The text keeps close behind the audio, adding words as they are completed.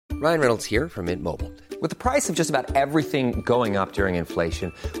Ryan Reynolds here from Mint Mobile. With the price of just about everything going up during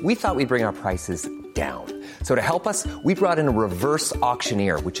inflation, we thought we'd bring our prices down. So to help us, we brought in a reverse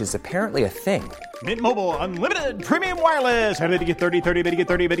auctioneer, which is apparently a thing. Mint Mobile Unlimited Premium Wireless. How to get 30, 30, bit to get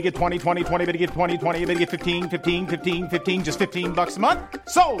 30, bit to get 20, 20, 20, bit to get 20, 20, bit to get 15, 15, 15, 15, just $15 a month?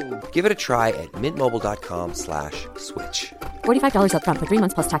 Sold! Give it a try at mintmobile.com/switch. $45 up front for 3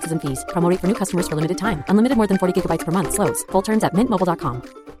 months plus taxes and fees. Promo rate for new customers for limited time. Unlimited more than 40 gigabytes per month. Slows full terms at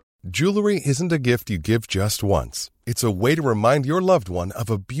mintmobile.com. Jewelry isn't a gift you give just once. It's a way to remind your loved one of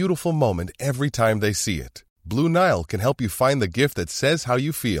a beautiful moment every time they see it. Blue Nile can help you find the gift that says how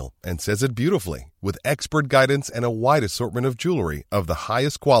you feel and says it beautifully, with expert guidance and a wide assortment of jewelry of the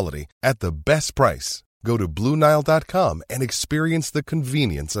highest quality at the best price. Go to BlueNile.com and experience the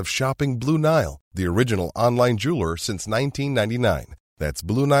convenience of shopping Blue Nile, the original online jeweler since 1999. That's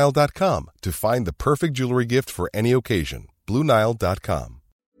BlueNile.com to find the perfect jewelry gift for any occasion. BlueNile.com.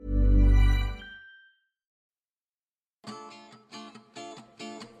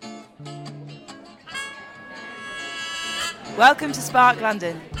 Welcome to Spark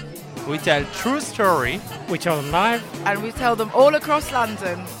London. We tell true story. We tell them live. And we tell them all across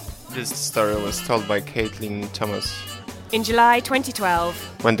London. This story was told by Caitlin Thomas in July 2012,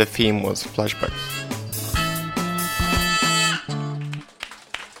 when the theme was flashbacks.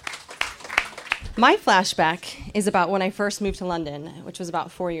 My flashback is about when I first moved to London, which was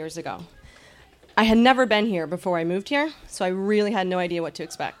about 4 years ago. I had never been here before I moved here, so I really had no idea what to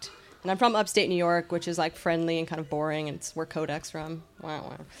expect. And I'm from upstate New York, which is like friendly and kind of boring, and it's where Kodak's from.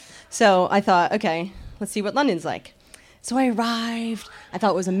 Wow. So I thought, okay, let's see what London's like. So I arrived. I thought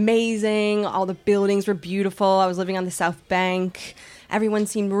it was amazing. All the buildings were beautiful. I was living on the South Bank. Everyone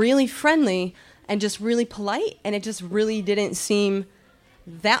seemed really friendly and just really polite, and it just really didn't seem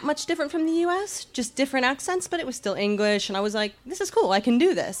that much different from the U.S., just different accents, but it was still English, and I was like, this is cool, I can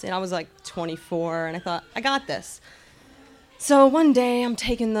do this. And I was like 24, and I thought, I got this. So one day, I'm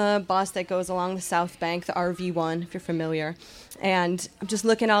taking the bus that goes along the South Bank, the RV1, if you're familiar, and I'm just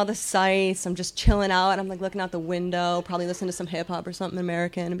looking at all the sights, I'm just chilling out, I'm like looking out the window, probably listening to some hip-hop or something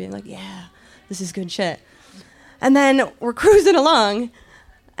American, and being like, yeah, this is good shit. And then we're cruising along,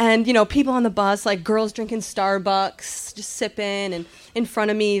 and, you know, people on the bus, like girls drinking Starbucks, just sipping. And in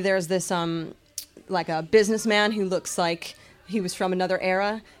front of me, there's this, like a businessman who looks like he was from another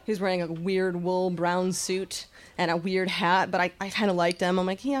era. He was wearing a weird wool brown suit and a weird hat, but I kind of liked him. I'm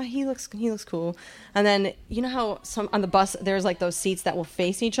like, yeah, he looks cool. And then, you know how on the bus, there's like those seats that will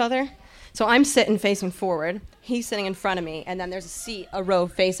face each other? So I'm sitting facing forward. He's sitting in front of me, and then there's a row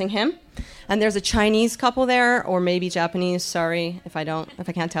facing him. And there's a Chinese couple there, or maybe Japanese, sorry if I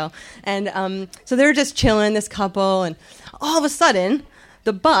can't tell. And so they're just chilling, this couple, and all of a sudden,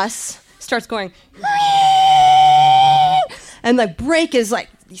 the bus starts going, and the brake is like,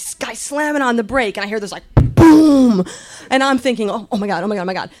 this guy slamming on the brake, and I hear this like, boom! And I'm thinking, oh my god.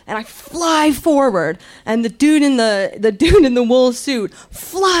 And I fly forward, and the dude in the wool suit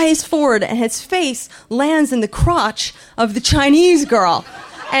flies forward, and his face lands in the crotch of the Chinese girl.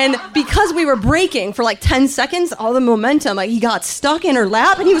 And because we were braking for like 10 seconds, all the momentum, like he got stuck in her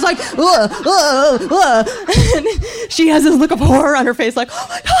lap, and he was like, and she has this look of horror on her face, like, oh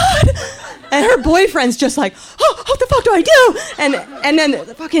my god. And her boyfriend's just like, oh, what the fuck do I do? And then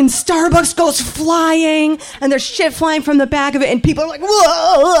the fucking Starbucks goes flying, and there's shit flying from the back of it, and people are like,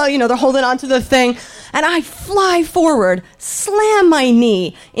 whoa, you know, they're holding onto the thing. And I fly forward, slam my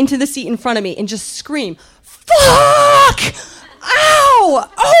knee into the seat in front of me, and just scream, fuck! Ow!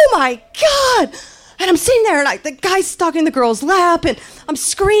 Oh my god! And I'm sitting there, and the guy's stuck in the girl's lap, and I'm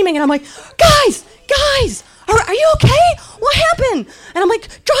screaming, and I'm like, guys! Are you okay? What happened? And I'm like,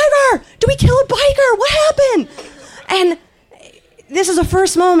 driver, do we kill a biker? What happened? And this is the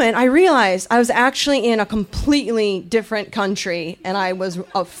first moment I realized I was actually in a completely different country, and I was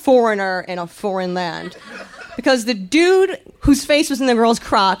a foreigner in a foreign land. Because the dude whose face was in the girl's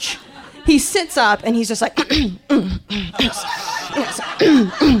crotch, he sits up and he's just like,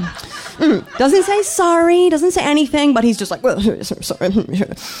 doesn't say sorry, doesn't say anything, but he's just like, sorry.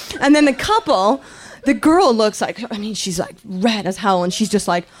 And then the couple, the girl looks like, she's like red as hell, and she's just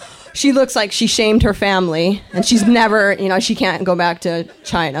like, she looks like she shamed her family, and she's never, she can't go back to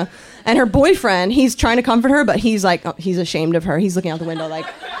China. And her boyfriend, he's trying to comfort her, but he's like, he's ashamed of her. He's looking out the window like,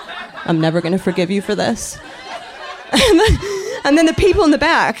 I'm never going to forgive you for this. And then the people in the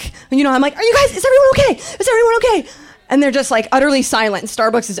back, I'm like, is everyone okay? Is everyone okay? And they're just like utterly silent.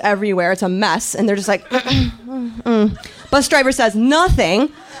 Starbucks is everywhere. It's a mess. And they're just like, Bus driver says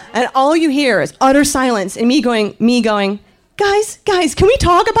nothing. And all you hear is utter silence. And me going, guys, can we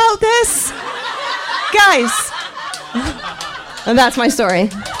talk about this? Guys. And that's my story.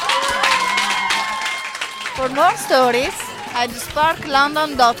 For more stories, at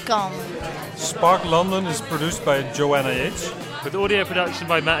sparklondon.com. Spark London is produced by Joanna Yates, with audio production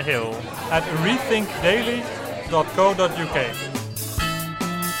by Matt Hill, at rethinkdaily.co.uk.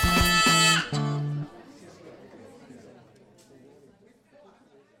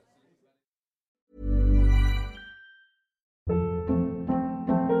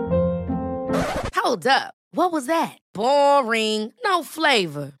 Hold up. What was that? Boring. No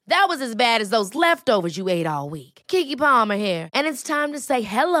flavor. That was as bad as those leftovers you ate all week. Keke Palmer here, and it's time to say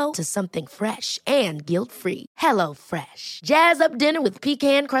hello to something fresh and guilt-free. Hello Fresh. Jazz up dinner with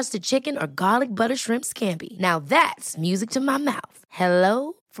pecan-crusted chicken or garlic butter shrimp scampi. Now that's music to my mouth.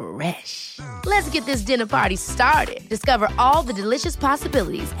 Hello Fresh. Let's get this dinner party started. Discover all the delicious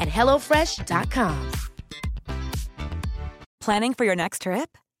possibilities at hellofresh.com. Planning for your next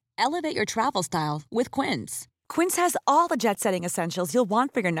trip? Elevate your travel style with Quince. Quince has all the jet-setting essentials you'll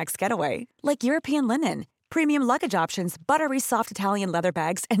want for your next getaway, like European linen, premium luggage options, buttery soft Italian leather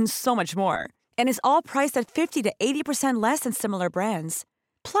bags, and so much more. And is all priced at 50 to 80% less than similar brands.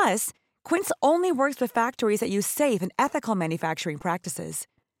 Plus, Quince only works with factories that use safe and ethical manufacturing practices.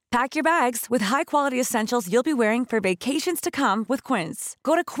 Pack your bags with high-quality essentials you'll be wearing for vacations to come with Quince.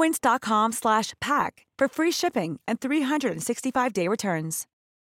 Go to quince.com/pack for free shipping and 365-day returns.